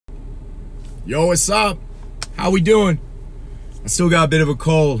Yo, what's up? How we doing? I still got a bit of a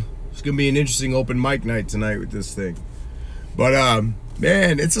cold. It's gonna be an interesting open mic night tonight with this thing. But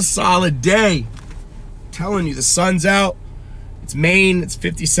man, it's a solid day. I'm telling you, the sun's out. It's Maine, it's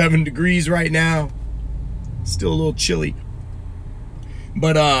 57 degrees right now. Still a little chilly.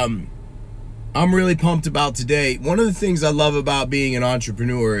 But I'm really pumped about today. One of the things I love about being an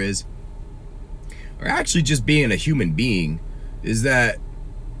entrepreneur is, or actually just being a human being, is that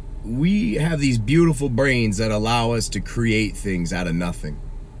we have these beautiful brains that allow us to create things out of nothing.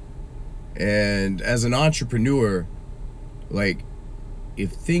 And as an entrepreneur, like,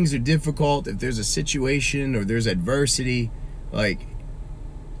 if things are difficult, if there's a situation or there's adversity, like,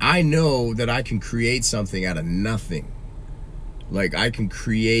 I know that I can create something out of nothing. Like, I can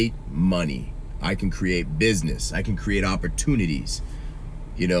create money, I can create business, I can create opportunities,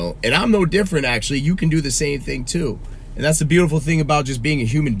 you know, and I'm no different. Actually, you can do the same thing too. And that's the beautiful thing about just being a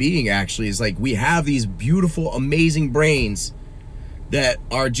human being, actually, is like we have these beautiful, amazing brains that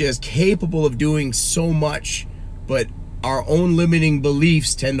are just capable of doing so much, but our own limiting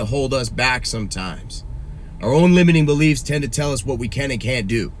beliefs tend to hold us back sometimes. Our own limiting beliefs tend to tell us what we can and can't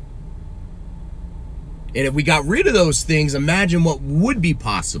do. And if we got rid of those things, imagine what would be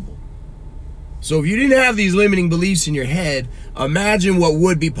possible. So if you didn't have these limiting beliefs in your head, imagine what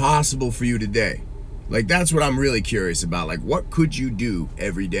would be possible for you today. Like, that's what I'm really curious about. Like, what could you do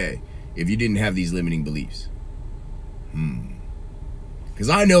every day if you didn't have these limiting beliefs? Because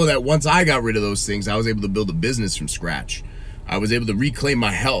I know that once I got rid of those things, I was able to build a business from scratch. I was able to reclaim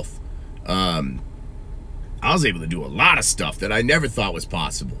my health. I was able to do a lot of stuff that I never thought was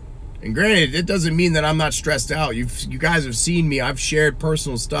possible. And granted, it doesn't mean that I'm not stressed out. You guys have seen me. I've shared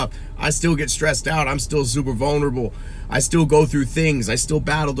personal stuff. I still get stressed out. I'm still super vulnerable. I still go through things. I still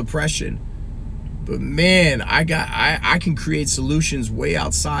battle depression. But man, I can create solutions way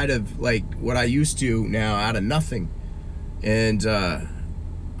outside of like what I used to now, out of nothing. And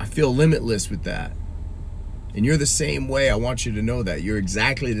I feel limitless with that. And you're the same way. I want you to know that. You're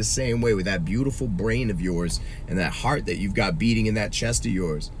exactly the same way with that beautiful brain of yours and that heart that you've got beating in that chest of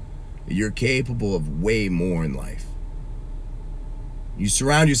yours. You're capable of way more in life. You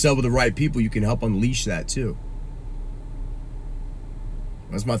surround yourself with the right people, you can help unleash that too.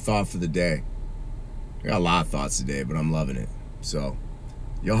 That's my thought for the day. I got a lot of thoughts today, but I'm loving it. So,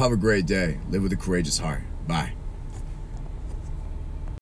 y'all have a great day. Live with a courageous heart. Bye.